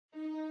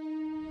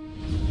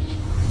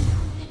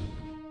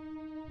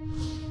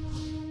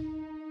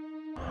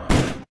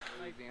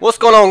What's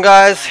going on,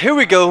 guys? Here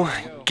we go.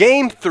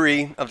 Game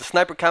 3 of the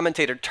Sniper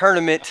Commentator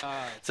tournament.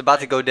 It's about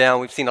to go down.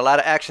 We've seen a lot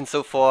of action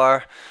so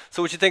far.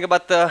 So what you think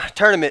about the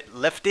tournament,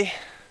 Lefty?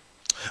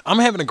 I'm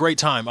having a great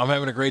time. I'm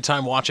having a great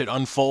time. Watch it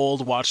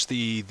unfold. Watch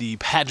the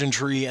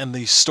pageantry and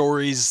the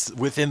stories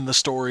within the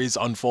stories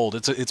unfold.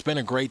 It's been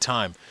a great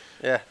time.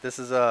 Yeah, this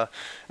is a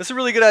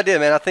really good idea,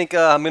 man. I think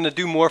I'm gonna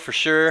do more for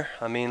sure.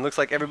 I mean, looks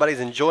like everybody's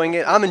enjoying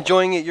it. I'm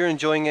enjoying it. You're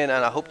enjoying it,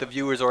 and I hope the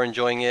viewers are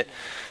enjoying it.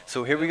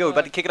 So here we go. We're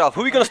about to kick it off.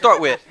 Who are we gonna start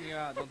with?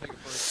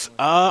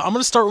 I'm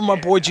gonna start with my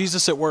boy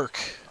Jesus at work.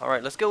 All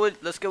right, let's go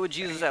with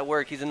Jesus at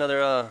work. He's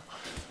another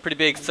pretty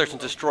big search and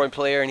destroy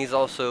player, and he's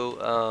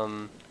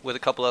also with a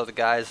couple other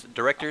guys,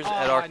 directors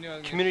at our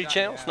community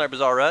channel,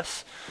 Snipers R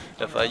Us.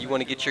 If you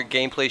want to get your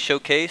gameplay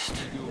showcased,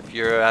 if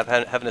you're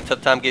having a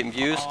tough time getting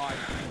views,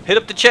 hit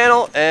up the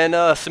channel and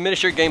submit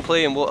us your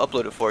gameplay, and we'll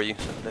upload it for you.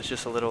 So that's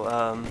just a little,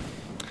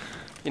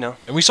 you know.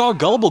 And we saw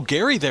Gullible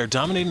Gary there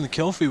dominating the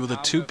kill feed with a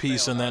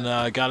 2-piece, and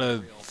then got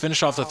to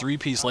finish off the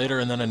 3-piece later,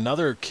 and then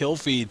another kill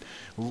feed,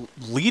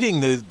 leading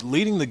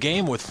the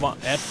game with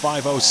at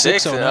 5-0,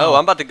 6-0. Oh,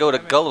 I'm about to go to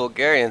Gullible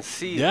Gary and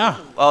see. Yeah.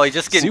 Oh, he's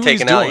just getting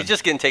taken out. He's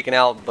just getting taken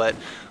out, but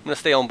I'm gonna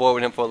stay on board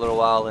with him for a little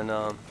while, and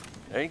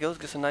there he goes.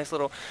 Gets a nice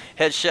little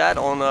headshot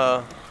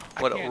on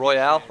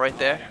Royale right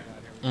there.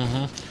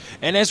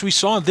 And as we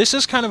saw, this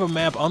is kind of a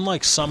map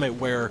unlike Summit,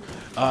 where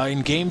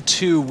in Game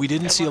 2 we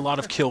didn't see a lot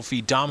of kill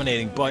feed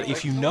dominating, but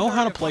if you know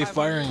how to play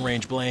firing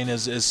range, Blaine,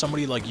 as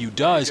somebody like you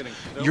does,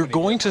 you're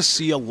going to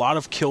see a lot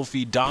of kill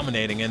feed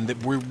dominating, and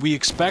we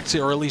expect to,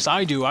 or at least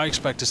I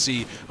expect to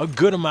see a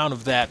good amount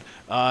of that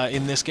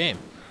in this game.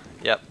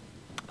 Yep.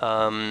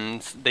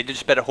 They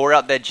just better whore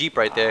out that Jeep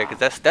right there,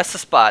 because that's the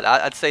spot.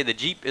 I'd say the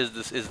Jeep is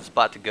the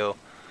spot to go.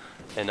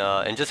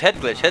 And just head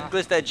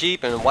glitch that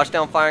Jeep, and watch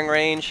down firing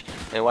range,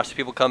 and watch the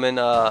people come in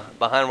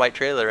behind right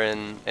trailer,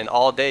 and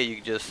all day you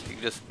just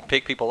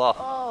pick people off.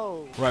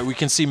 Oh. Right, we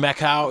can see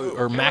Macau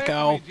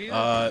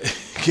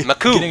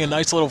Maku. getting a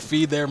nice little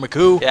feed there,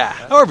 Maku. Yeah.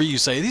 However you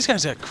say, these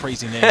guys got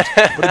crazy names.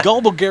 But a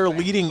Gullible Gare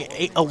leading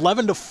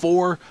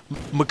 11-4,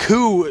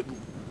 Maku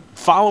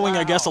following,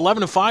 I guess,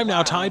 11-5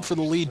 now, tied for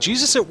the lead.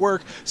 Jesus at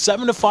work,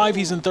 7-5.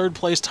 He's in third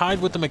place, tied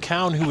with the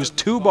McCown, who is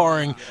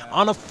 2-barring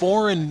on a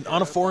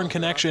foreign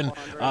connection.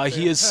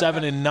 He is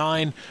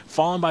 7-9,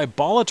 followed by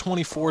Balla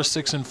 24,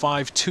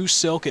 6-5, 2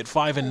 Silk at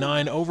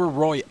 5-9, over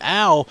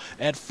Royale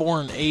at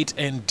 4-8,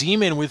 and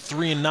Demon with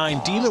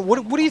 3-9. Demon,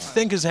 what do you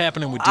think is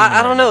happening with Demon?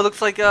 I don't know. It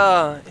looks like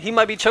he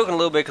might be choking a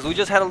little bit, because we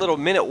just had a little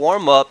minute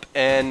warm up,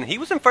 and he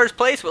was in first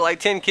place with like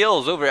 10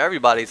 kills over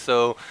everybody.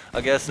 So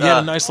I guess he had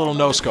a nice little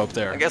no scope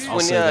there. I guess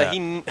when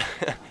he,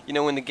 you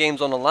know, when the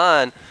game's on the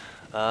line,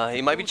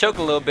 he might be choking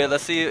a little bit.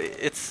 Let's see.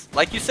 It's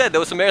like you said,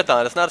 though, it's a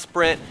marathon. It's not a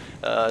sprint.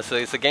 So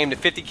it's a game to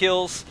 50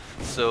 kills.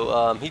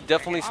 So he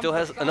definitely still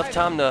has enough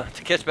time to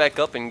catch back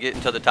up and get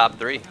into the top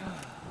 3.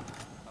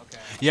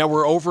 Yeah,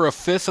 we're over a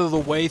fifth of the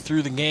way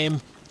through the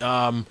game.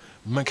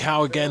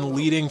 Macau again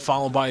leading,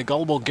 followed by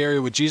Gullible Gary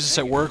with Jesus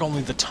at work.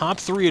 Only the top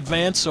 3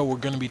 advance, so we're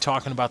going to be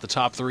talking about the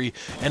top 3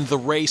 and the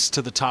race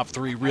to the top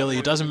 3, really.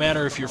 It doesn't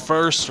matter if you're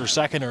first or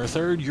second or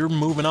third, you're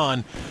moving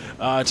on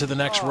to the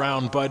next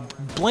round.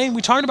 But Blaine,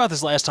 we talked about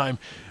this last time,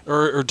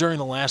 or during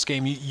the last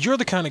game. You're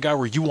the kind of guy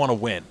where you want to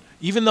win.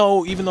 Even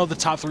though the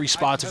top 3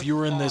 spots, if you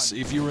were in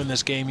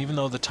this game, even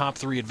though the top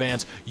 3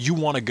 advance, you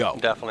want to go.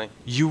 Definitely.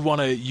 You want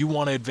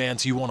to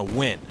advance, you want to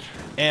win.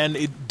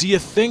 And do you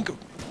think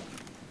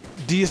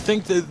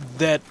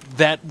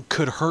that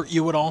could hurt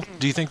you at all?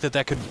 Do you think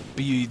that could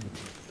be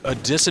a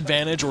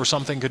disadvantage, or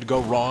something could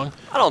go wrong?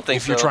 I don't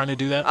think so. If you're trying to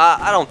do that?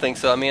 I don't think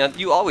so. I mean,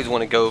 you always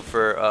want to go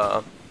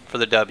for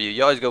the W.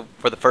 You always go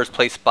for the first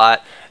place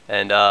spot,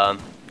 and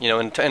you know,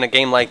 in a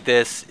game like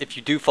this, if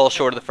you do fall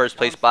short of the first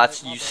place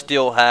spots, you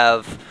still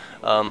have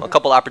a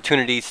couple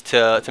opportunities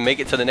to make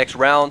it to the next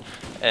round,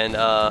 and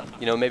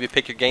you know, maybe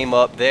pick your game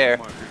up there.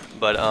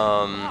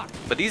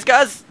 But these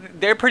guys,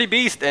 they're pretty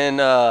beast, and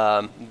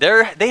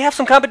they have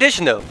some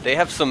competition though. They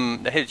have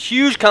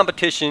huge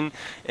competition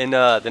in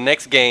the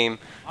next game.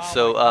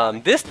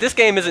 So this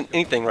game isn't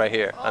anything right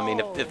here. I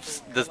mean,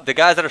 if the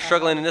guys that are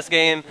struggling in this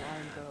game,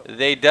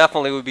 they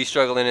definitely would be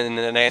struggling in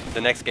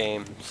the next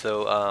game.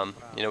 So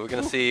you know, we're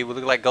gonna see. We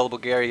look like Gullible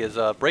Gary is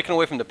breaking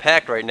away from the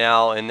pack right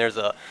now, and there's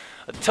a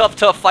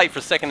tough fight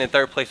for second and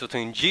third place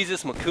between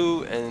Jesus,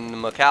 Maku, and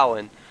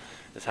McCowan.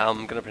 Is how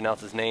I'm gonna pronounce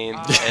his name.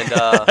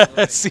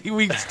 And see,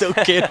 we still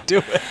can't do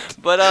it.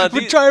 But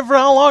we've tried for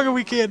how long and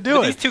we can't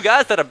do it. These 2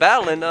 guys that are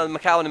battling,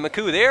 McCowan and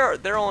Maku,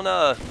 they're on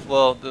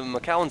well, the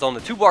McCowan's on the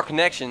 2-bar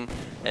connection,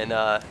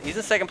 and he's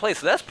in second place.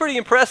 So that's pretty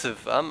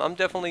impressive. I'm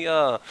definitely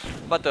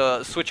about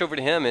to switch over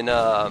to him and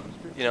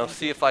you know,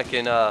 see if I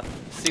can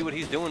see what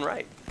he's doing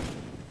right.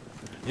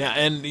 Yeah,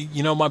 and,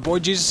 you know, my boy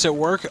Jesus at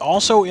work,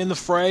 also in the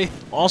fray,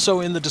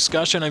 also in the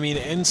discussion. I mean,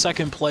 in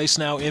second place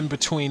now, in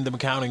between the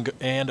McCown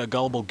and a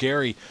Gullible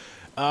Gary.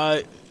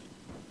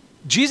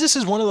 Jesus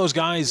is one of those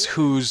guys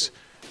who's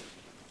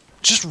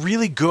just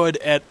really good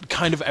at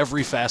kind of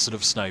every facet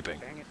of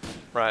sniping.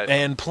 Right.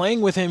 And playing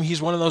with him,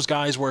 he's one of those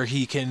guys where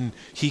he can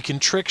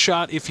trick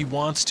shot if he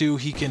wants to.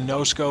 He can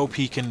no scope.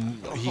 He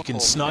can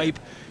snipe.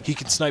 He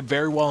can snipe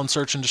very well in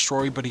search and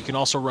destroy, but he can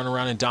also run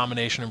around in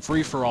domination and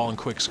free for all and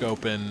quick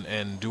scope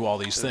and do all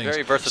these things.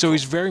 Very versatile. So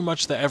he's very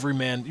much the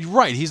everyman.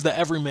 Right, he's the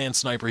everyman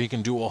sniper. He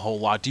can do a whole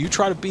lot. Do you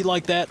try to be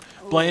like that,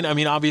 Blaine? I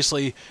mean,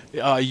 obviously,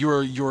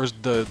 you're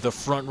the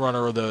front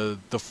runner or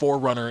the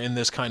forerunner in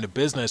this kind of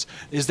business.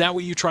 Is that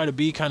what you try to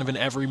be, kind of an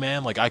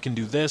everyman? Like, I can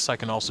do this, I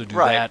can also do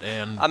that.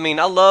 And I mean,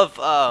 I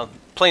love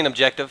playing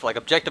objective, like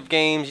objective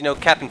games. You know,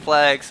 capping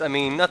flags. I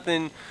mean,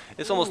 nothing.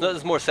 It's almost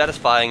nothing's more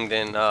satisfying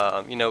than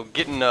you know,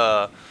 getting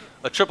a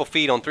triple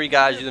feed on 3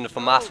 guys using the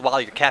FAMAS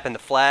while you're capping the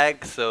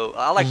flag. So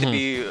I like to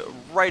be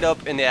right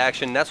up in the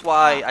action. That's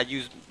why I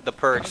use the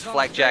perks,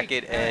 Flak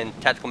Jacket and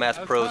Tactical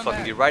Mask Pro, so I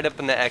can be right up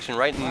in the action,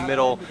 right in the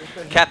middle,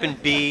 capping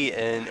B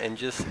and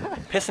just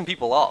pissing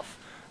people off.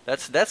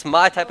 That's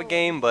my type of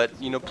game,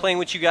 but you know, playing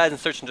with you guys in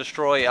Search and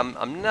Destroy,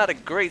 I'm not a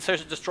great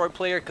Search and Destroy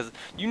player because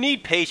you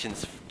need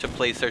patience to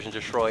play Search and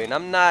Destroy, and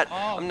I'm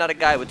not a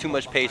guy with too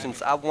much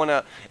patience.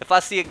 If I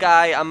see a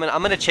guy, I'm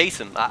gonna chase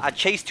him. I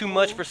chase too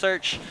much for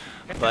Search,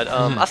 but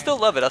I still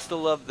love it. I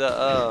still love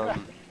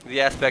the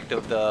aspect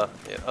of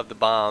the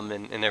bomb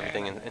and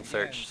everything in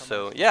Search.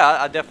 So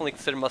yeah, I definitely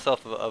consider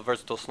myself a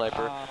versatile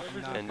sniper,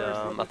 and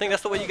I think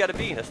that's the way you got to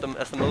be. That's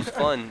the most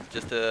fun,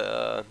 just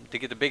to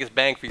get the biggest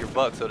bang for your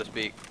buck, so to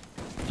speak.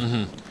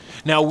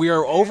 Now we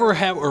are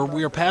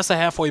we are past the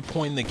halfway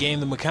point in the game.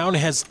 The McCown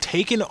has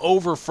taken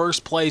over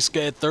first place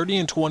at 30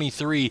 and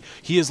 23.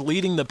 He is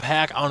leading the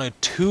pack on a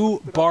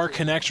 2-bar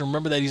connection.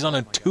 Remember that he's on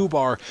a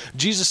 2-bar.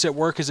 Jesus at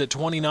Work is at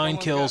 29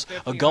 kills.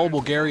 A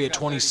Gullible Gary at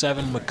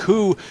 27.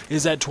 McCoo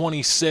is at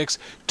 26.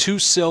 2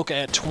 Silk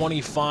at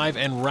 25.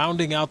 And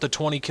rounding out the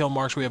 20 kill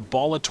marks, we have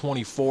Ball at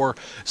 24.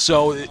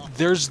 So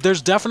there's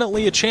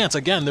definitely a chance.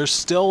 Again, there's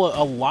still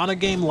a lot of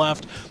game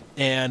left.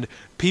 And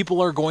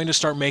people are going to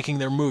start making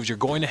their moves. You're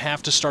going to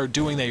have to start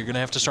doing that. You're going to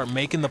have to start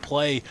making the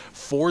play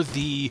for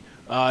the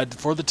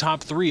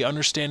top 3,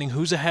 understanding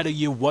who's ahead of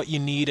you, what you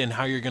need, and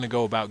how you're going to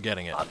go about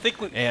getting it.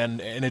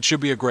 And it should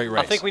be a great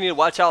race. I think we need to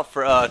watch out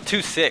for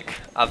Too Sick.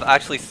 I've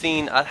actually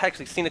seen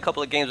a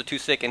couple of games with Too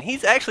Sick, and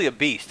he's actually a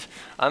beast.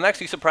 I'm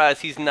actually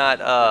surprised he's not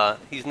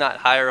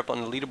higher up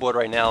on the leaderboard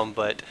right now.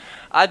 But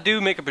I do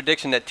make a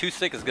prediction that Too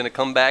Sick is going to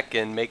come back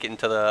and make it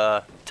into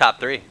the top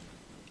 3.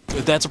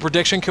 That's a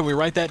prediction. Can we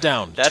write that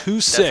down? Too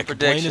Sick.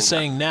 Blaine is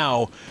saying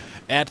now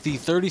at the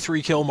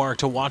 33 kill mark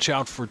to watch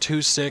out for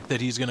Too Sick,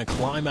 that he's going to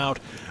climb out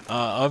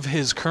of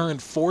his current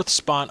 4th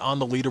spot on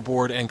the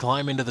leaderboard and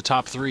climb into the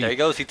top 3. There he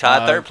goes. He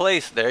tied 3rd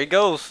place. There he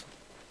goes.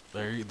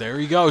 There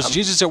he goes.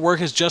 Jesus at Work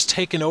has just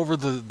taken over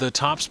the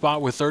top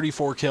spot with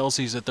 34 kills.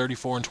 He's at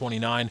 34 and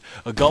 29.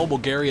 A Gullible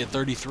Gary at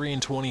 33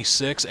 and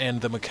 26, and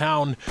the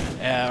McCown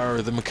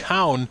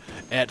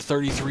at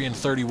 33 and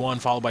 31,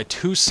 followed by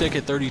Too Sick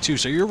at 32.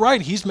 So you're right,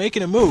 he's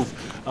making a move,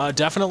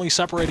 definitely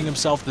separating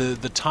himself.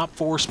 The top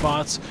 4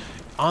 spots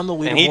on the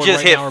leaderboard. And he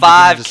just hit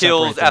 5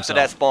 kills after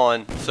that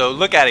spawn. So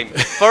look at him,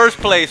 1st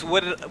place.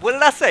 What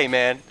did I say,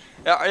 man?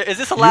 Is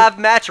this a live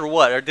match or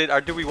what? Or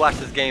did we watch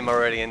this game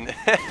already? And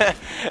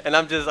and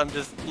I'm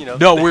just you know.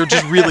 No, we're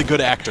just really good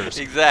actors.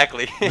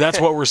 Exactly. That's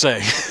what we're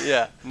saying.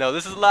 Yeah. No,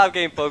 this is a live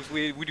game, folks.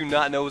 We do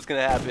not know what's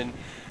gonna happen,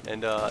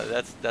 and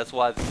that's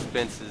why the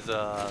suspense is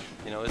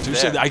you know, it's Too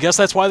there. Sick. I guess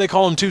that's why they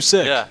call him Too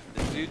Sick. Yeah.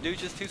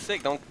 Dude's just too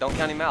sick. Don't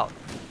count him out.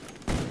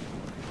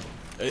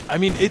 I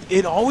mean,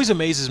 it always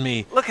amazes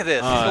me. Look at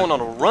this. He's going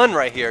on a run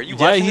right here. You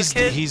watching this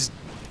kid? He's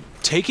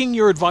taking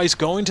your advice,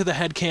 going to the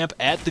head camp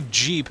at the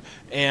Jeep,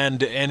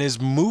 and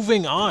is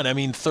moving on. I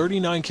mean,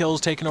 39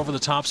 kills, taking over the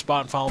top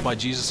spot, followed by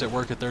Jesus at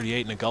Work at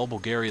 38 and a Gullible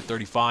Gary at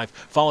 35.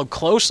 Followed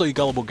closely,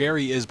 Gullible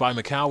Gary is by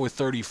Macau with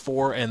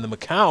 34 and the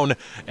McCown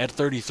at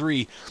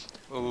 33.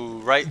 Ooh,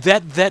 right.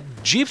 That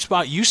Jeep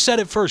spot, you said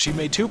it first. You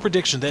made 2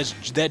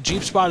 predictions. That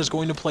Jeep spot is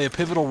going to play a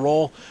pivotal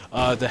role.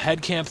 The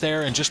head camp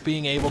there, and just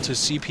being able to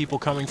see people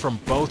coming from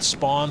both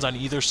spawns on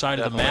either side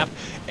of the map,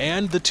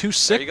 and the Too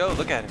Sick. There you go.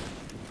 Look at him.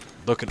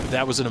 Look,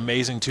 that was an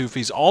amazing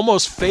 2-feed.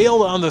 Almost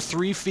failed on the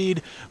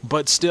 3-feed,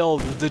 but still,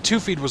 the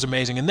 2-feed was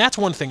amazing. And that's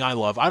one thing I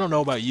love. I don't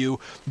know about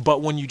you,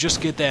 but when you just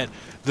get that,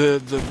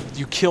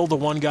 you kill the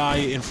one guy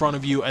in front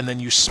of you, and then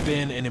you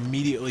spin and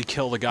immediately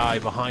kill the guy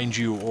behind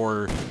you,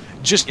 or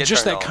just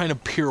that kind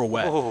of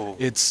pirouette. Whoa.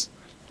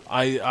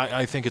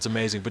 I think it's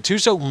amazing. But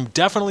Tuso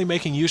definitely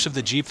making use of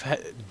the Jeep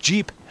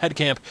head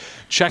camp,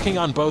 checking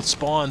on both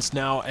spawns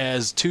now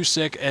as Too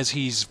Sick, as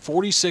he's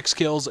 46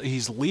 kills.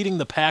 He's leading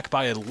the pack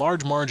by a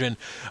large margin.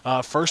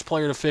 First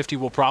player to 50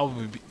 will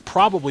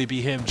probably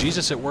be him.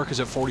 Jesus at Work is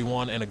at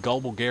 41, and a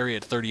Gullible Gary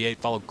at 38,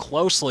 followed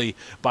closely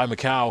by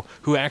Macau,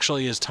 who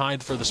actually is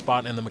tied for the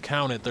spot, and the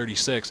McCown at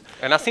 36.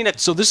 And I've seen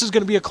it. So this is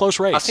going to be a close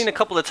race. I've seen a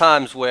couple of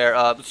times where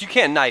you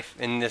can't knife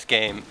in this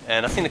game,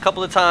 and I've seen a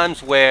couple of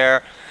times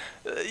where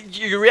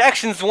your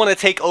reactions want to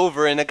take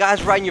over, and the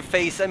guy's right in your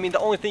face. I mean, the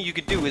only thing you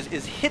could do is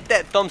hit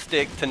that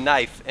thumbstick to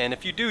knife, and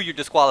if you do, you're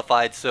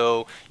disqualified.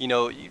 So, you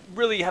know, you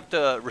really have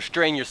to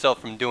restrain yourself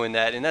from doing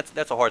that, and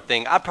that's a hard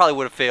thing. I probably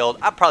would have failed.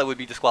 I probably would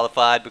be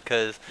disqualified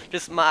because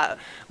just my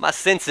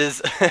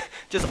senses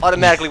just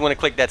automatically want to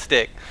click that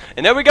stick.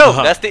 And there we go.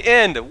 That's the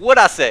end.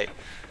 What'd I say?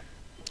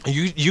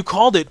 You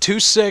called it. Too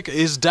Sick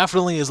is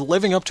definitely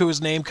living up to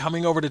his name,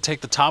 coming over to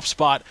take the top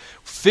spot.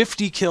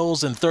 50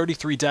 kills and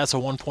 33 deaths, a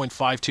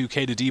 1.52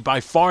 K to D,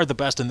 by far the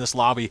best in this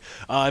lobby.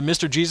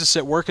 Mr. Jesus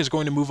at Work is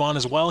going to move on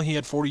as well. He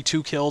had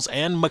 42 kills,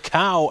 and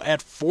Macau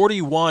at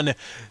 41.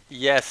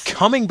 Yes.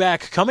 Coming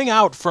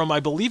out from, I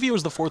believe he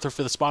was the 4th or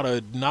 5th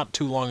spot not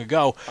too long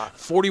ago.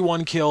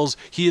 41 kills.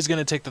 He is going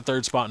to take the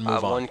 3rd spot and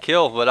move on. 1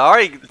 kill. But all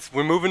right,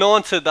 we're moving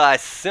on to the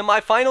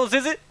semifinals,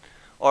 is it?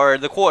 Or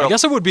the quarter? I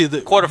guess it would be the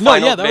quarterfinals. No,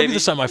 yeah, that maybe. would be the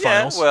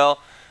semifinals. Yeah, well,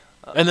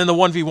 and then the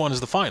 1v1 is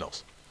the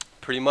finals.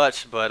 Pretty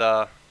much. But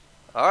all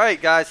right,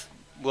 guys,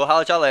 we'll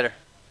holler at y'all later.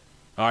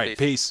 All right,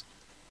 peace.